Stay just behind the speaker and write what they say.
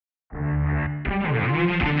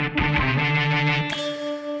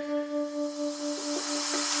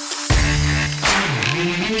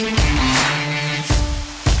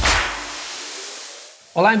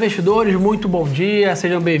Olá, investidores, muito bom dia,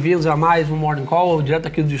 sejam bem-vindos a mais um Morning Call, direto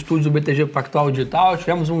aqui dos estúdios do BTG Pactual Digital.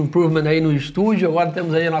 Tivemos um improvement aí no estúdio, agora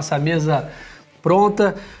temos aí a nossa mesa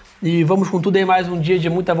pronta e vamos com tudo aí mais um dia de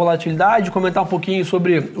muita volatilidade, comentar um pouquinho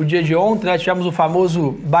sobre o dia de ontem, né? Tivemos o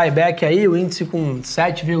famoso buyback aí, o índice com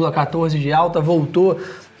 7,14 de alta, voltou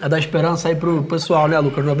a dar esperança aí pro pessoal, né,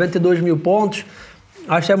 Lucas? 92 mil pontos.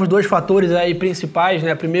 Nós temos dois fatores aí principais,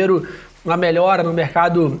 né? Primeiro, uma melhora no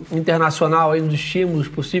mercado internacional aí, nos estímulos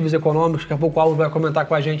possíveis econômicos, que a pouco o Álvaro vai comentar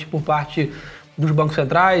com a gente por parte dos bancos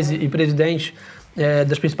centrais e presidentes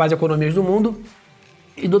das principais economias do mundo.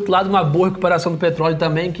 E do outro lado, uma boa recuperação do petróleo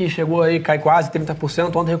também, que chegou aí, cai quase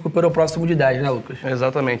 30%, ontem recuperou próximo de 10%, né, Lucas?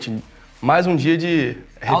 Exatamente. Mais um dia de...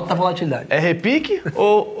 alta volatilidade. É repique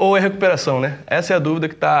ou é recuperação, né? Essa é a dúvida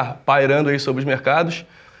que está pairando aí sobre os mercados.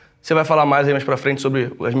 Você vai falar mais aí mais para frente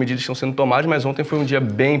sobre as medidas que estão sendo tomadas, mas ontem foi um dia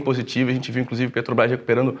bem positivo. A gente viu, inclusive, Petrobras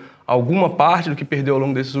recuperando alguma parte do que perdeu ao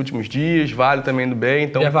longo desses últimos dias. Vale também indo bem.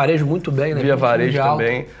 Então, Via varejo muito bem, né? Via varejo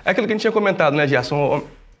também. É aquilo que a gente tinha comentado, né, Jerson?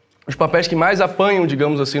 Os papéis que mais apanham,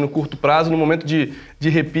 digamos assim, no curto prazo, no momento de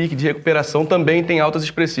repique, de recuperação, também tem altas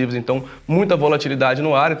expressivas. Então, muita volatilidade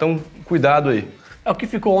no ar, então cuidado aí. É o que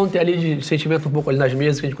ficou ontem ali de sentimento um pouco ali nas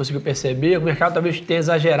mesas, que a gente conseguiu perceber. O mercado talvez tenha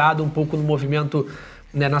exagerado um pouco no movimento,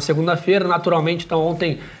 né, na segunda-feira. Naturalmente, então,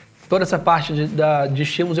 ontem, toda essa parte de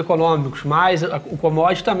estímulos econômicos, mas o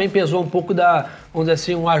commodity também pesou um pouco vamos dizer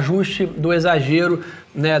assim, um ajuste do exagero,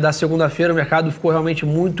 né, da segunda-feira. O mercado ficou realmente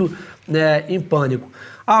muito, né, em pânico.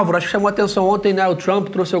 Álvaro, acho que chamou a atenção ontem, né, o Trump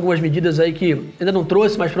trouxe algumas medidas aí que ainda não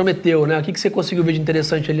trouxe, mas prometeu, né? O que você conseguiu ver de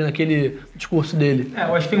interessante ali naquele discurso dele?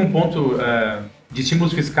 Eu acho que tem um ponto de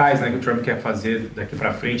estímulos fiscais, né, que o Trump quer fazer daqui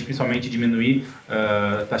para frente, principalmente diminuir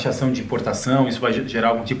a taxação de importação, isso vai gerar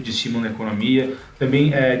algum tipo de estímulo na economia.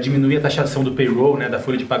 Também diminuir a taxação do payroll, né, da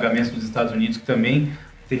folha de pagamentos dos Estados Unidos, que também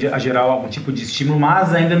tende a gerar algum tipo de estímulo,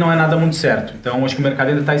 mas ainda não é nada muito certo. Então, acho que o mercado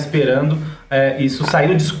ainda está esperando isso sair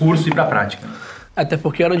do discurso e ir para a prática. Até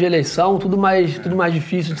porque ano de eleição, tudo mais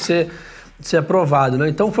difícil de ser aprovado, né?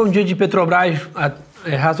 Então foi um dia de Petrobras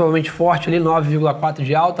razoavelmente forte ali, 9,4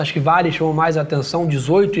 de alta. Acho que Vale chamou mais a atenção,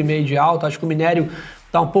 18,5 de alta. Acho que o minério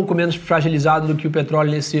está um pouco menos fragilizado do que o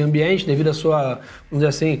petróleo nesse ambiente, devido à sua, vamos dizer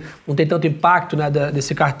assim, não tem tanto impacto, né,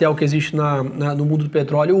 desse cartel que existe no mundo do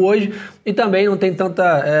petróleo hoje, e também não tem tanto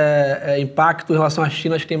impacto em relação à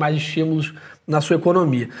China, que tem mais estímulos na sua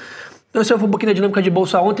economia. Então, essa foi um pouquinho da dinâmica de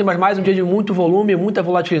bolsa ontem, mas mais um dia de muito volume, muita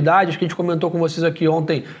volatilidade. Acho que a gente comentou com vocês aqui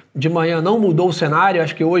ontem de manhã, não mudou o cenário.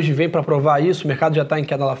 Acho que hoje vem para provar isso, o mercado já está em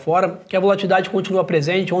queda lá fora, que a volatilidade continua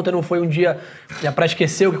presente. Ontem não foi um dia para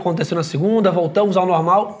esquecer o que aconteceu na segunda, voltamos ao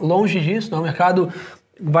normal, longe disso. Né? O mercado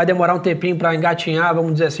vai demorar um tempinho para engatinhar,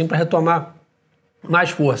 vamos dizer assim, para retomar mais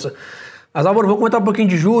força. Mas, Álvaro, vou comentar um pouquinho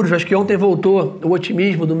de juros. Acho que ontem voltou o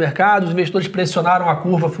otimismo do mercado, os investidores pressionaram a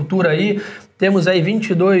curva futura aí. Temos aí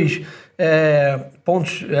 22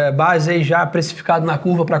 pontos base aí já precificado na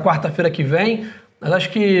curva para quarta-feira que vem. Mas acho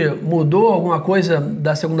que mudou alguma coisa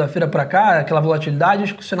da segunda-feira para cá, aquela volatilidade,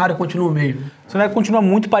 acho que o cenário continua o mesmo. O cenário continua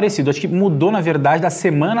muito parecido. Acho que mudou, na verdade, da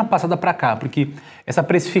semana passada para cá, porque essa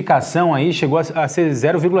precificação aí chegou a ser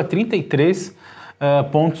 0,33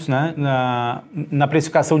 pontos, né, na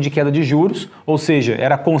precificação de queda de juros, ou seja,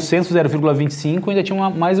 era consenso 0,25, ainda tinha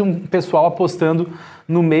mais um pessoal apostando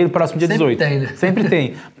no meio do próximo dia 18. Sempre tem, né? Sempre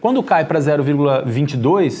tem. Quando cai para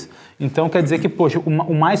 0,22, então quer dizer que, poxa,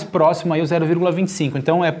 o mais próximo aí é o 0,25.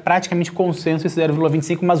 Então é praticamente consenso esse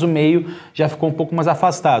 0,25, mas o meio já ficou um pouco mais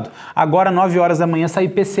afastado. Agora, 9 horas da manhã, sai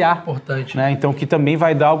IPCA. Importante. Né? Então, que também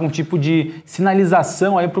vai dar algum tipo de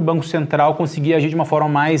sinalização aí para o Banco Central conseguir agir de uma forma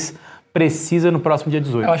mais precisa no próximo dia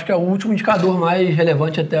 18. Eu acho que é o último indicador mais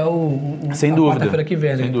relevante até Sem dúvida. Quarta-feira que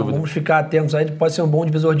vem, né? Então dúvida. Vamos ficar atentos aí, pode ser um bom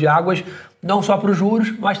divisor de águas, não só para os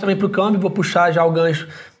juros, mas também para o câmbio. Vou puxar já o gancho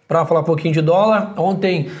para falar um pouquinho de dólar.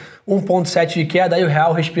 Ontem, 1,7 de queda, aí o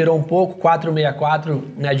real respirou um pouco, 4,64,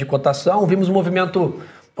 né, de cotação. Vimos um movimento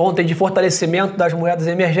ontem de fortalecimento das moedas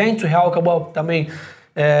emergentes, o real acabou também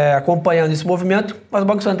acompanhando esse movimento, mas o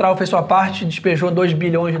Banco Central fez sua parte, despejou 2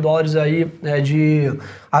 bilhões de dólares aí, de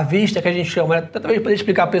à vista, que a gente chama, né? Talvez poder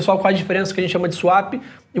explicar para o pessoal qual a diferença que a gente chama de swap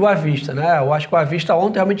e o à vista, né? Eu acho que o à vista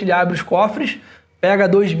ontem realmente ele abre os cofres, pega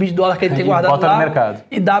 2 bi de dólar que ele tem guardado lá no mercado.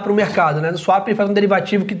 E dá para o mercado, né? No swap ele faz um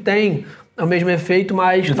derivativo que tem o mesmo efeito,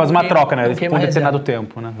 mas... Ele faz uma troca, né? Por determinado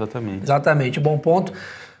tempo, né? Exatamente, bom ponto.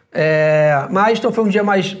 Mas então foi um dia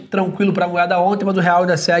mais tranquilo para a moeda ontem, mas o real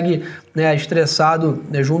ainda segue, né, estressado,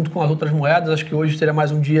 né, junto com as outras moedas. Acho que hoje seria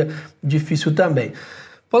mais um dia difícil também.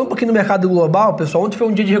 Falando um pouquinho do mercado global, pessoal, ontem foi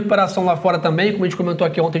um dia de recuperação lá fora também, como a gente comentou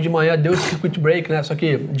aqui ontem de manhã, deu esse circuit break, né? Só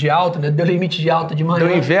que de alta, né? Deu limite de alta de manhã.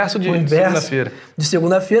 Deu o inverso de segunda-feira. De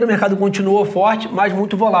segunda-feira, o mercado continuou forte, mas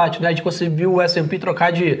muito volátil, né? A gente conseguiu o S&P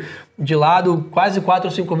trocar de lado quase 4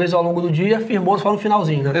 ou 5 vezes ao longo do dia, firmou só no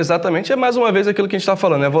finalzinho, né? Exatamente, é mais uma vez aquilo que a gente está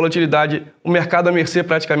falando, né? A volatilidade, o mercado à mercê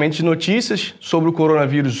praticamente de notícias sobre o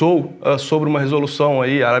coronavírus ou sobre uma resolução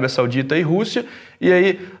aí, Arábia Saudita e Rússia. E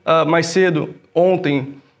aí, mais cedo,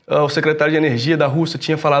 ontem, o secretário de Energia da Rússia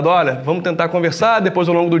tinha falado, olha, vamos tentar conversar, depois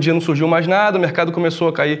ao longo do dia não surgiu mais nada, o mercado começou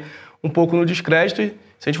a cair um pouco no descrédito e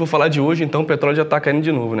se a gente for falar de hoje, então o petróleo já está caindo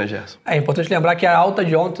de novo, né, Gerson? É importante lembrar que a alta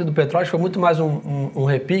de ontem do petróleo foi muito mais um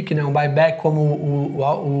repique, né, um buyback, como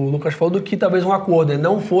o Lucas falou, do que talvez um acordo.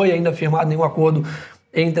 Não foi ainda firmado nenhum acordo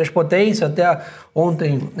entre as potências, até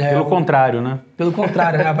ontem... Pelo contrário, né? Pelo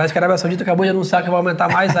contrário, né? Parece que a Arábia Saudita acabou de anunciar que vai aumentar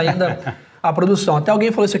mais ainda a produção. Até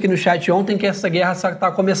alguém falou isso aqui no chat ontem, que essa guerra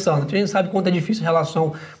está começando. A gente sabe quanto é difícil a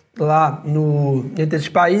relação lá entre esses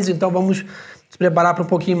países, então vamos se preparar para um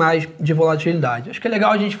pouquinho mais de volatilidade. Acho que é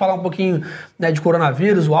legal a gente falar um pouquinho, né, de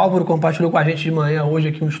coronavírus. O Álvaro compartilhou com a gente de manhã hoje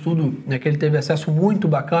aqui um estudo, né, que ele teve acesso muito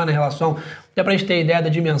bacana em relação, até para a gente ter ideia da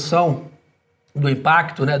dimensão do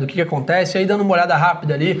impacto, né, do que acontece. E aí, dando uma olhada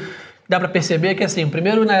rápida ali, dá para perceber que, assim,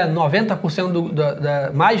 primeiro, né,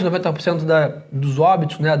 90% mais de 90% dos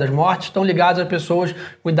óbitos, né, das mortes, estão ligados a pessoas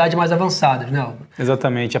com idade mais avançadas, né, Álvaro?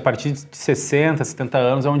 Exatamente. A partir de 60, 70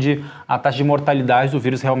 anos é onde a taxa de mortalidade do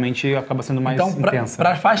vírus realmente acaba sendo mais intensa.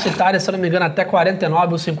 Para a faixa etária, se eu não me engano, até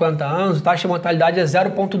 49 ou 50 anos, a taxa de mortalidade é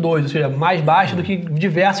 0,2, ou seja, mais baixa do que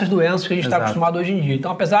diversas doenças que a gente está acostumado hoje em dia.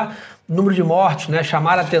 Então, apesar do número de mortes, né,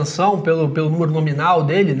 chamar a atenção pelo número nominal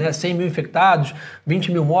dele, né, 100 mil infectados,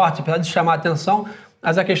 20 mil mortes, apesar de chamar a atenção,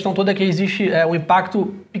 mas a questão toda é que existe um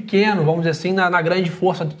impacto pequeno, vamos dizer assim, na grande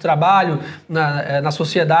força de trabalho, na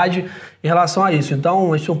sociedade em relação a isso.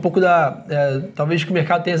 Então, isso é um pouco talvez que o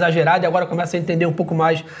mercado tenha exagerado e agora começa a entender um pouco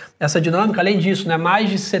mais essa dinâmica. Além disso, né, mais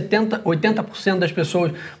de 80% das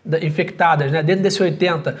pessoas infectadas, né, dentro desse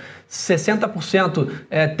 80%, 60%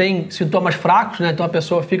 tem sintomas fracos, né, então a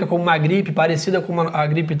pessoa fica com uma gripe parecida com a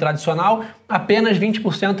gripe tradicional, apenas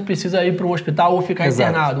 20% precisa ir para um hospital ou ficar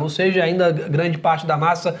internado, ou seja, ainda grande parte da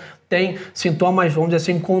massa tem sintomas, vamos dizer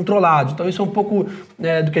assim, controlados. Então isso é um pouco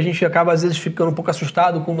do que a gente acaba às vezes ficando um pouco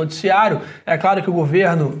assustado com o noticiário. É claro que o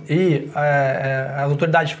governo e as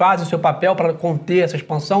autoridades fazem o seu papel para conter essa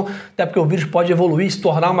expansão, até porque o vírus pode evoluir e se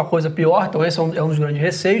tornar uma coisa pior, então esse é um dos grandes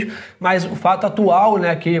receios, mas o fato atual,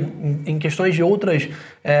 né, que em questões de outras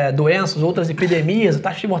doenças, outras epidemias, a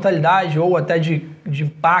taxa de mortalidade ou até de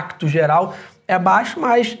impacto geral é baixo,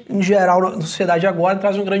 mas em geral na sociedade agora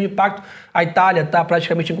traz um grande impacto. A Itália está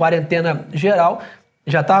praticamente em quarentena geral,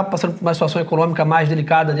 já está passando por uma situação econômica mais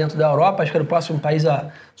delicada dentro da Europa, acho que era o próximo país a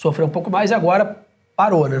sofrer um pouco mais e agora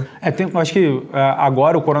parou, né? Acho que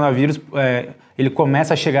agora o coronavírus ele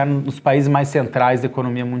começa a chegar nos países mais centrais da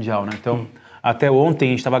economia mundial, né? Então, até ontem a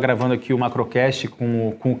gente estava gravando aqui o Macrocast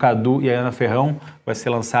com o Cadu e a Ana Ferrão, vai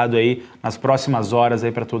ser lançado aí nas próximas horas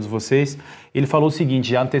aí para todos vocês. Ele falou o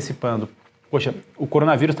seguinte, já antecipando, poxa, o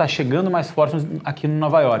coronavírus está chegando mais forte aqui no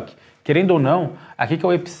Nova York. Querendo ou não, aqui que é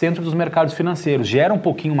o epicentro dos mercados financeiros. Gera um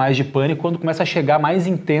pouquinho mais de pânico quando começa a chegar mais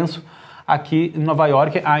intenso aqui em Nova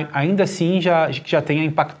York. Ainda assim, já tenha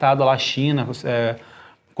impactado lá a China,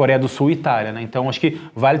 Coreia do Sul e Itália, né? Então, acho que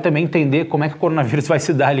vale também entender como é que o coronavírus vai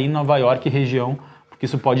se dar ali em Nova York e região, porque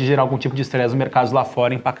isso pode gerar algum tipo de estresse nos mercados lá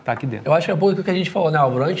fora e impactar aqui dentro. Eu acho que é pouco do que a gente falou, né,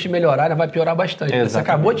 Álvaro? Antes de melhorar, vai piorar bastante. Exatamente. Você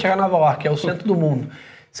acabou de chegar em Nova York, que é o centro do mundo.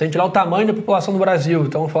 Se a gente olhar o tamanho da população do Brasil,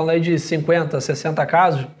 estamos falando aí de 50, 60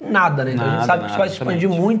 casos, nada, né? Então a gente sabe que isso vai se expandir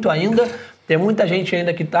muito ainda. Tem muita gente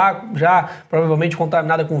ainda que está já provavelmente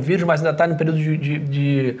contaminada com o vírus, mas ainda está no período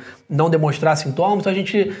de não demonstrar sintomas. Então a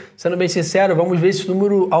gente, sendo bem sincero, vamos ver esse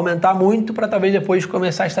número aumentar muito para talvez depois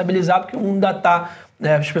começar a estabilizar, porque o mundo ainda está,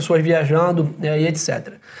 né, as pessoas viajando, né, e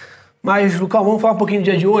etc. Mas, Lucão, vamos falar um pouquinho do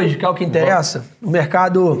dia de hoje, que é o que interessa. O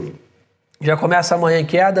mercado já começa amanhã em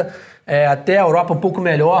queda. Até a Europa um pouco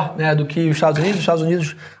melhor, né, do que os Estados Unidos. Os Estados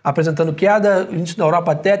Unidos apresentando queda, o índice da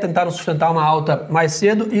Europa até tentaram sustentar uma alta mais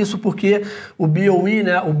cedo, isso porque o BOE,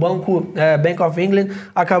 né, o Banco Bank of England,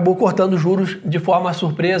 acabou cortando juros de forma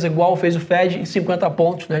surpresa, igual fez o Fed, em 50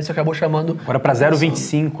 pontos, né, isso acabou chamando... Agora para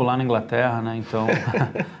 0,25 lá na Inglaterra, né, então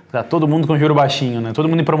tá todo mundo com juro baixinho, né, todo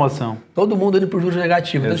mundo em promoção. Todo mundo indo para o juros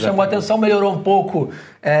negativo. Então isso chamou a atenção, melhorou um pouco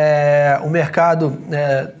o mercado,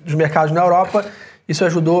 dos mercados na Europa, isso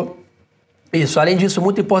ajudou. Isso, além disso,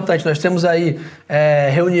 muito importante, nós temos aí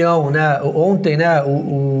reunião, né, ontem, né,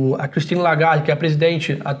 a Christine Lagarde, que é a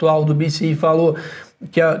presidente atual do BCE, falou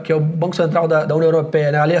que é o Banco Central da União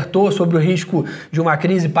Europeia, né, alertou sobre o risco de uma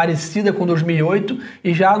crise parecida com 2008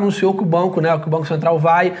 e já anunciou que o Banco Central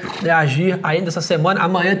vai, né, agir ainda essa semana.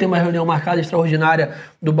 Amanhã tem uma reunião marcada extraordinária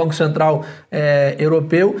do Banco Central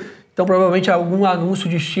Europeu. Então, provavelmente, algum anúncio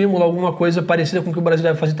de estímulo, alguma coisa parecida com o que o Brasil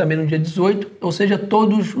deve fazer também no dia 18. Ou seja,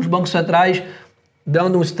 todos os bancos centrais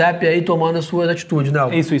dando um step aí, tomando as suas atitudes, né,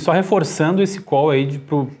 Álvaro? Isso, e só reforçando esse call aí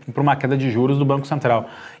para uma queda de juros do Banco Central.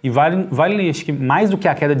 E vale, acho que mais do que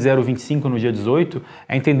a queda de 0,25 no dia 18,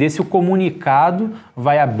 é entender se o comunicado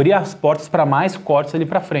vai abrir as portas para mais cortes ali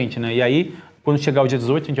para frente, né? E aí, quando chegar o dia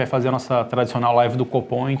 18, a gente vai fazer a nossa tradicional live do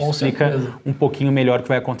Copom, a gente explica um pouquinho melhor o que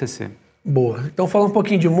vai acontecer. Boa. Então, falando um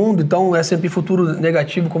pouquinho de mundo, então, S&P futuro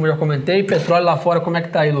negativo, como eu já comentei, petróleo lá fora, como é que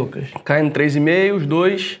tá aí, Lucas? Cai em 3,5, os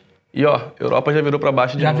dois. E Europa já virou para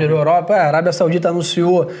baixo de novo. Já virou Europa. A Arábia Saudita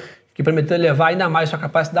anunciou que prometeu elevar ainda mais sua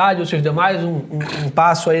capacidade, ou seja, deu mais um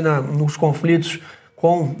passo aí nos conflitos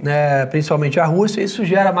com, né, principalmente a Rússia. Isso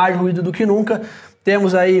gera mais ruído do que nunca.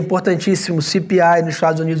 Temos aí importantíssimo CPI nos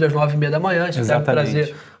Estados Unidos às 9h30 da manhã. Isso deve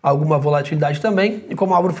trazer alguma volatilidade também. E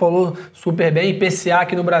como o Álvaro falou super bem, IPCA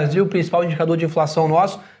aqui no Brasil, o principal indicador de inflação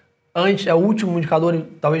nosso, é o último indicador,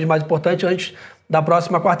 talvez mais importante, antes da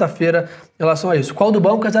próxima quarta-feira em relação a isso. Qual do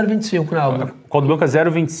banco é 0,25, né, Álvaro? Qual do banco é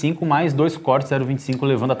 0,25, mais 2 cortes 0,25,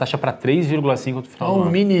 levando a taxa para 3,5 no final do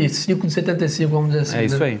ano. Mini 5 de 75, vamos dizer assim. É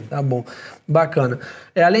isso, né? Aí. Tá bom. Bacana.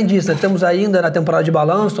 Além disso, né, temos ainda na temporada de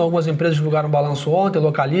balanço, então algumas empresas divulgaram balanço ontem,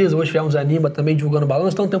 Localiza, hoje tivemos a Anima também divulgando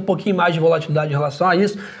balanço, então tem um pouquinho mais de volatilidade em relação a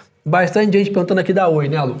isso. Bastante gente perguntando aqui da Oi,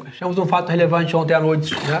 né, Lucas? Tivemos um fato relevante ontem à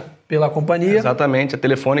noite, né, pela companhia. Exatamente, a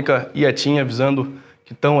Telefônica e a TIM avisando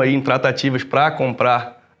que estão aí em tratativas para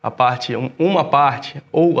comprar uma parte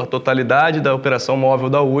ou a totalidade da operação móvel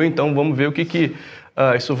da Oi. Então vamos ver o que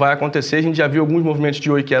isso vai acontecer. A gente já viu alguns movimentos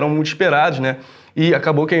de Oi que eram muito esperados, né? E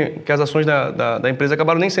acabou que as ações da empresa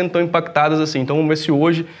acabaram nem sendo tão impactadas assim. Então vamos ver se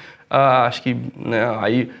hoje, acho que, né,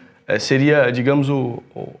 aí seria, digamos,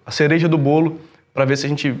 a cereja do bolo para ver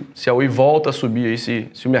se a Oi volta a subir, aí, se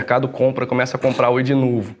o mercado começa a comprar a Oi de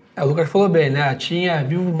novo. O Lucas falou bem, né? A TIM e a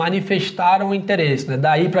Vivo manifestaram interesse, né?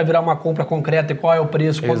 Daí para virar uma compra concreta e qual é o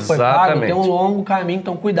preço, quanto foi pago, tem um longo caminho,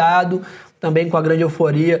 então cuidado também com a grande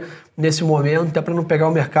euforia nesse momento, até para não pegar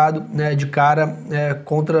o mercado, né, de cara,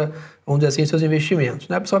 contra, vamos dizer assim, seus investimentos.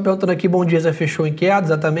 Né? A pessoa perguntando aqui, bom dia, já fechou em queda,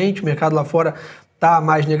 exatamente, o mercado lá fora está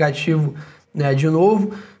mais negativo, né, de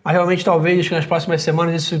novo, mas realmente talvez acho que nas próximas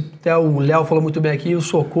semanas, isso até o Léo falou muito bem aqui, o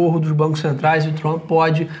socorro dos bancos centrais e o Trump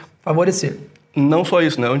pode favorecer. Não só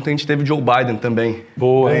isso, né? Ontem a gente teve Joe Biden também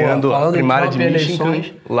ganhando a primária de Michigan,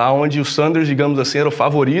 lá onde o Sanders, digamos assim, era o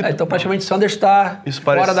favorito. Então praticamente o Sanders está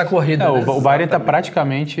fora da corrida. Né? O Biden está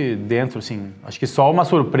praticamente dentro, assim. Acho que só uma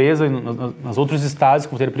surpresa nos outros estados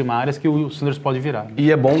que vão ter primárias que o Sanders pode virar. Né?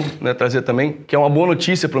 E é bom, né, trazer também que é uma boa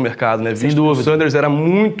notícia para o mercado, né? Sem dúvida. O Sanders era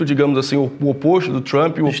muito, digamos assim, o oposto do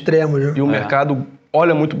Trump. Extremo, né? E o mercado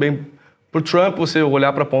olha muito bem. Para o Trump, você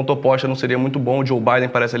olhar para a ponta oposta não seria muito bom. O Joe Biden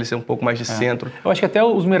parece ali ser um pouco mais de centro. Eu acho que até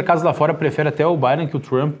os mercados lá fora preferem até o Biden que o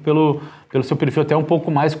Trump, pelo seu perfil até um pouco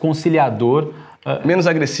mais conciliador. Menos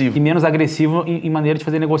agressivo. E menos agressivo em maneira de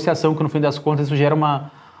fazer negociação, que no fim das contas isso gera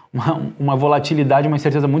uma volatilidade, uma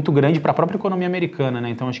incerteza muito grande para a própria economia americana, né?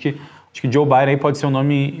 Então acho que Joe Biden aí pode ser um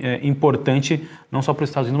nome importante, não só para os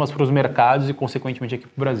Estados Unidos, mas para os mercados e, consequentemente, aqui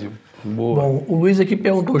para o Brasil. Boa. Bom, o Luiz aqui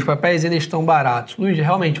perguntou, os papéis ainda estão baratos? Luiz,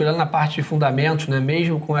 realmente, olhando na parte de fundamentos, né,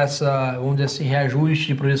 mesmo com essa, vamos dizer assim, reajuste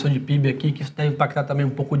de projeção de PIB aqui, que isso deve impactar também um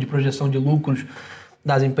pouco de projeção de lucros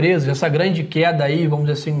das empresas, essa grande queda aí, vamos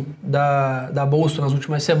dizer assim, da Bolsa nas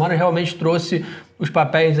últimas semanas realmente trouxe os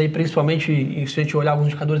papéis aí, principalmente, se a gente olhar alguns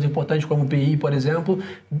indicadores importantes como o PI, por exemplo,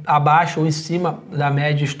 abaixo ou em cima da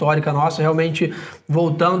média histórica nossa, realmente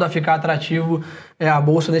voltando a ficar atrativo a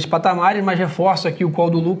Bolsa nesse patamar, mas reforço aqui o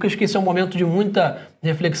call do Lucas, que esse é um momento de muita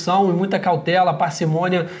reflexão e muita cautela,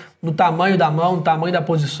 parcimônia no tamanho da mão, no tamanho da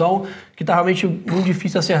posição, que está realmente muito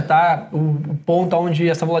difícil acertar o ponto onde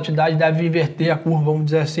essa volatilidade deve inverter a curva, vamos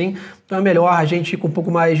dizer assim. Então é melhor a gente ir com um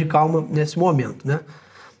pouco mais de calma nesse momento, né?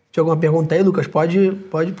 Tinha alguma pergunta aí, Lucas? Pode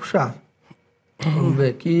puxar. Vamos ver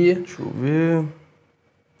aqui. Deixa eu ver.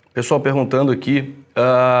 Pessoal perguntando aqui.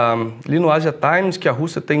 Li no Asia Times que a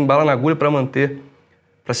Rússia tem bala na agulha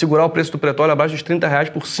para segurar o preço do petróleo abaixo dos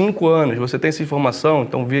R$30 por 5 anos. Você tem essa informação?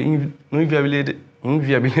 Então não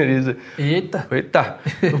inviabiliza. Eita!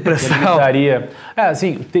 O pré-sal.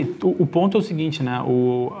 Assim, o ponto é o seguinte, né?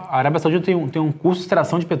 A Arábia Saudita tem um custo de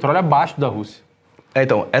extração de petróleo abaixo da Rússia.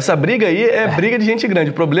 Então, essa briga aí é briga de gente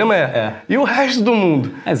grande. O problema e o resto do mundo?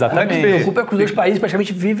 Exatamente. A culpa é que os dois países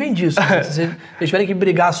praticamente vivem disso. Né? Se eles tiverem que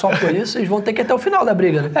brigar só por isso, eles vão ter que ir até o final da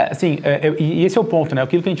briga, né? E esse é o ponto, né?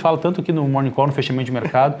 Aquilo que a gente fala tanto aqui no Morning Call, no fechamento de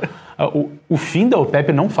mercado, o fim da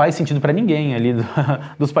OPEP não faz sentido para ninguém ali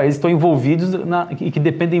dos países que estão envolvidos e que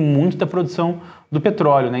dependem muito da produção do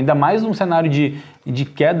petróleo, né? Ainda mais num cenário de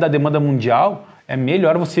queda da demanda mundial, é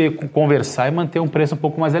melhor você conversar e manter um preço um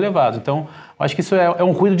pouco mais elevado. Então, acho que isso é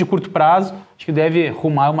um ruído de curto prazo, acho que deve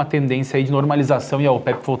rumar uma tendência aí de normalização e a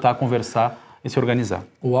OPEP voltar a conversar e se organizar.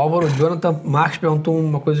 O Álvaro Jonathan Marques perguntou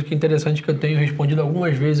uma coisa que é interessante que eu tenho respondido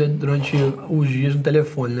algumas vezes durante os dias no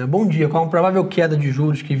telefone, né? Bom dia, com a provável queda de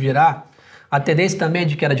juros que virá, a tendência também é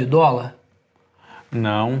de queda de dólar?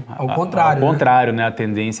 Não. Ao contrário. Ao contrário, né? A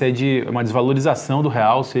tendência é de uma desvalorização do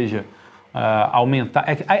real, ou seja, aumentar.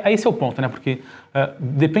 Esse é o ponto, né? Porque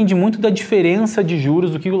depende muito da diferença de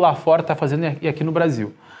juros do que lá fora está fazendo e aqui no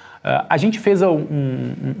Brasil. A gente fez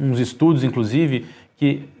uns estudos, inclusive,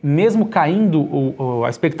 que mesmo caindo a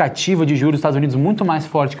expectativa de juros dos Estados Unidos muito mais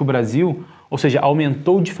forte que o Brasil, ou seja,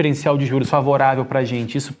 aumentou o diferencial de juros favorável para a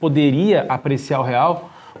gente, isso poderia apreciar o real,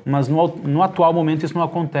 mas no atual momento isso não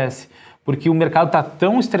acontece, porque o mercado está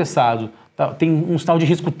tão estressado, tem um sinal de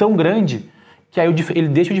risco tão grande, que aí ele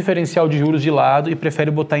deixa o diferencial de juros de lado e prefere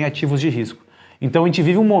botar em ativos de risco. Então a gente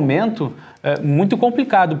vive um momento muito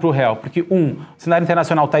complicado para o real, porque o cenário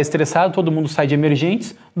internacional está estressado, todo mundo sai de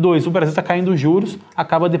emergentes, 2, o Brasil está caindo os juros,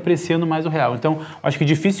 acaba depreciando mais o real. Então acho que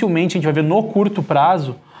dificilmente a gente vai ver no curto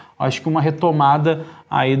prazo, acho que uma retomada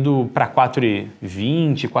aí para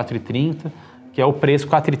 4,20, 4,30, que é o preço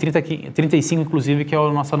 4,30, 35 inclusive, que é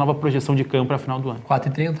a nossa nova projeção de câmbio para final do ano.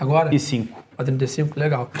 4,30 agora? E 5. 4,35,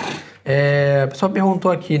 legal. O pessoal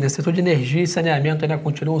perguntou aqui, né? Setor de energia e saneamento ainda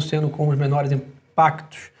continuam sendo com os menores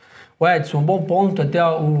impactos. O Edson, um bom ponto, até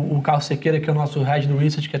o Carlos Sequeira, que é o nosso head do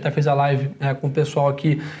Research, que até fez a live com o pessoal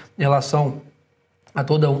aqui em relação a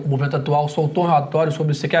todo o movimento atual, soltou um relatório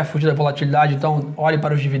sobre se você quer fugir da volatilidade, então olhe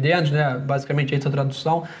para os dividendos, né? Basicamente essa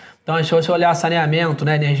tradução. Então, se você olhar saneamento,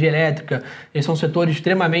 né, energia elétrica, eles são setores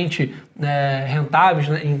extremamente rentáveis,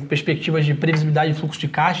 né, em perspectivas de previsibilidade de fluxo de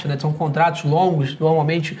caixa, né, são contratos longos,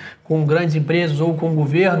 normalmente com grandes empresas ou com o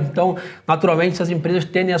governo. Então, naturalmente, essas empresas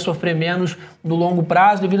tendem a sofrer menos no longo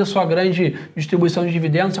prazo devido à sua grande distribuição de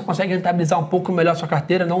dividendos. Você consegue rentabilizar um pouco melhor a sua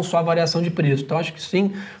carteira, não só a variação de preço. Então, acho que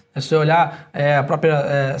sim. Se você olhar a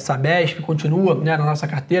própria Sabesp, continua, né, na nossa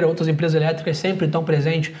carteira, outras empresas elétricas sempre estão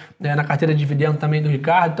presentes, né, na carteira de dividendo também do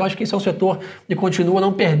Ricardo. Então, acho que esse é um setor que continua,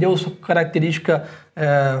 não perdeu sua característica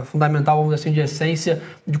fundamental, vamos dizer assim, de essência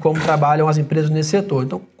de como trabalham as empresas nesse setor.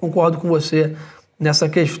 Então, concordo com você nessa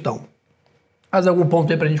questão. Mais algum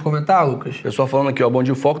ponto aí para a gente comentar, Lucas? Pessoal falando aqui, bom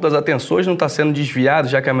dia, o foco das atenções não está sendo desviado,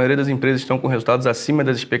 já que a maioria das empresas estão com resultados acima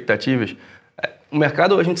das expectativas. O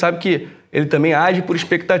mercado, a gente sabe que ele também age por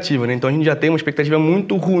expectativa, né? Então a gente já tem uma expectativa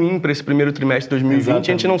muito ruim para esse primeiro trimestre de 2020. Exatamente.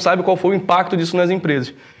 E a gente não sabe qual foi o impacto disso nas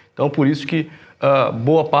empresas. Então por isso que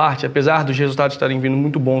boa parte, apesar dos resultados estarem vindo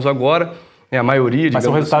muito bons agora, a maioria... Mas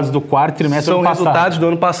são resultados do quarto trimestre do ano passado. São resultados do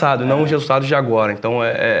ano passado, não os resultados de agora. Então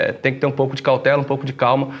tem que ter um pouco de cautela, um pouco de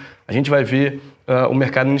calma. A gente vai ver o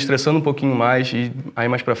mercado nos estressando um pouquinho mais e aí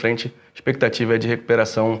mais para frente a expectativa é de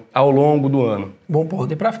recuperação ao longo do ano. Bom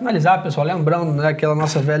ponto. E para finalizar, pessoal, lembrando, né, aquela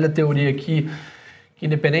nossa velha teoria aqui, que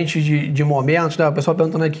independente de momentos, né, o pessoal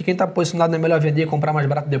perguntando aqui, quem está posicionado é melhor vender e comprar mais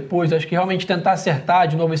barato depois. Acho que realmente tentar acertar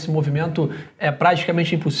de novo esse movimento é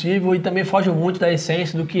praticamente impossível e também foge muito da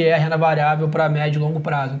essência do que é a renda variável para médio e longo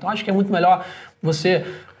prazo. Então acho que é muito melhor você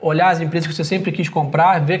olhar as empresas que você sempre quis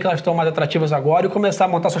comprar, ver que elas estão mais atrativas agora e começar a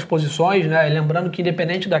montar suas posições, né? Lembrando que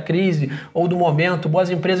independente da crise ou do momento, boas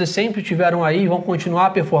empresas sempre estiveram aí, vão continuar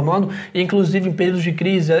performando, e inclusive em períodos de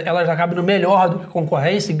crise elas acabam indo melhor do que a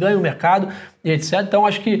concorrência, ganham o mercado e etc. Então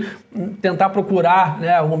acho que tentar procurar,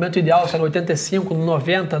 né, o momento ideal, se é no 85, no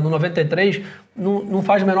 90, no 93, não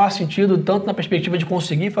faz o menor sentido, tanto na perspectiva de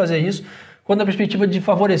conseguir fazer isso, quanto na perspectiva de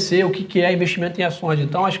favorecer o que é investimento em ações.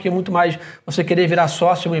 Então, acho que é muito mais você querer virar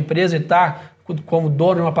sócio de uma empresa e estar como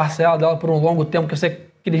dono de uma parcela dela por um longo tempo, que você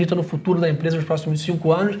acredita no futuro da empresa nos próximos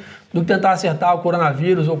 5 anos, do que tentar acertar o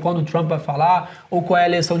coronavírus, ou quando o Trump vai falar, ou qual é a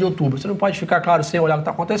eleição de outubro. Você não pode ficar, claro, sem olhar o que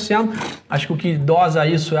está acontecendo. Acho que o que dosa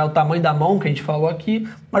isso é o tamanho da mão que a gente falou aqui,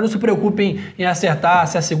 mas não se preocupem em acertar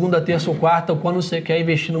se é segunda, terça ou quarta, ou quando você quer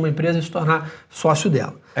investir numa empresa e se tornar sócio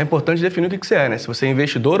dela. É importante definir o que você é, né? Se você é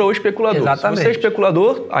investidor ou especulador. Exatamente. Se você é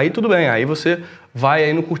especulador, aí tudo bem, aí você vai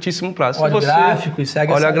aí no curtíssimo prazo. Olha o gráfico e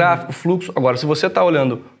segue olha gráfico, fluxo. Agora, se você está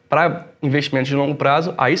olhando para investimentos de longo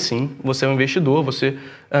prazo, aí sim, você é um investidor, você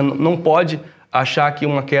não pode achar que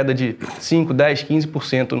uma queda de 5, 10,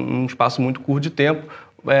 15% num espaço muito curto de tempo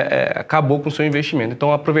acabou com o seu investimento.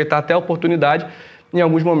 Então, aproveitar até a oportunidade, em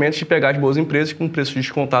alguns momentos, de pegar as boas empresas com preços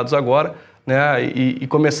descontados agora, né, e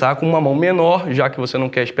começar com uma mão menor, já que você não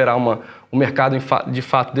quer esperar o mercado de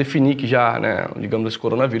fato definir que já, né, digamos, esse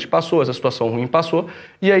coronavírus passou, essa situação ruim passou,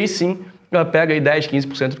 e aí sim, pega aí 10,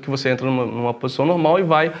 15% do que você entra numa posição normal e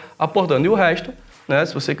vai aportando. E o resto, né,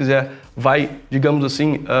 se você quiser, vai, digamos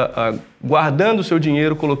assim, guardando o seu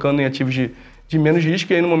dinheiro, colocando em ativos de menos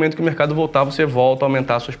risco, e aí no momento que o mercado voltar, você volta a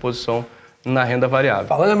aumentar a sua exposição na renda variável.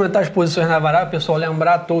 Falando em aumentar as posições na variável, pessoal,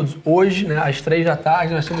 lembrar a todos, hoje, né, às 3 da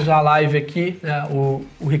tarde, nós temos uma live aqui, né, o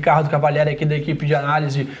Ricardo Cavalieri aqui da equipe de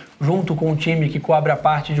análise, junto com o time que cobre a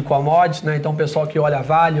parte de commodities, né, então o pessoal que olha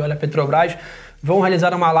Vale, olha Petrobras, vão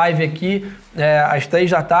realizar uma live aqui às 3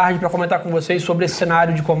 da tarde para comentar com vocês sobre esse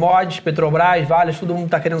cenário de commodities, Petrobras, Vale, todo mundo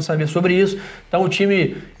está querendo saber sobre isso. Então o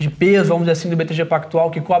time de peso, vamos dizer assim, do BTG Pactual,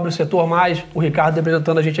 que cobre o setor mais, o Ricardo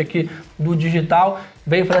representando a gente aqui do digital,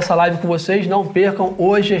 veio fazer essa live com vocês. Não percam,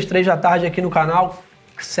 hoje às 3 da tarde aqui no canal.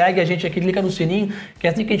 Segue a gente aqui, clica no sininho, que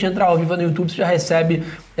assim que a gente entrar ao vivo no YouTube, você já recebe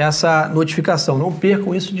essa notificação. Não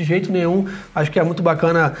percam isso de jeito nenhum. Acho que é muito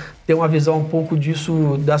bacana ter uma visão um pouco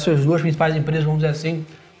disso, dessas duas principais empresas, vamos dizer assim,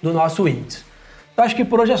 do nosso índice. Então acho que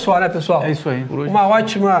por hoje é só, né, pessoal? É isso aí. Uma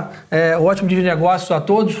ótima, ótimo dia de negócios a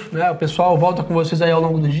todos, né? O pessoal volta com vocês aí ao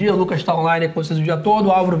longo do dia. O Lucas está online com vocês o dia todo.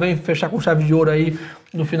 O Álvaro vem fechar com chave de ouro aí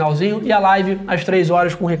no finalzinho. E a live às 3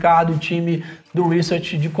 horas com o Ricardo e o time do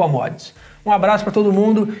Research de Commodities. Um abraço para todo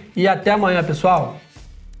mundo e até amanhã, pessoal.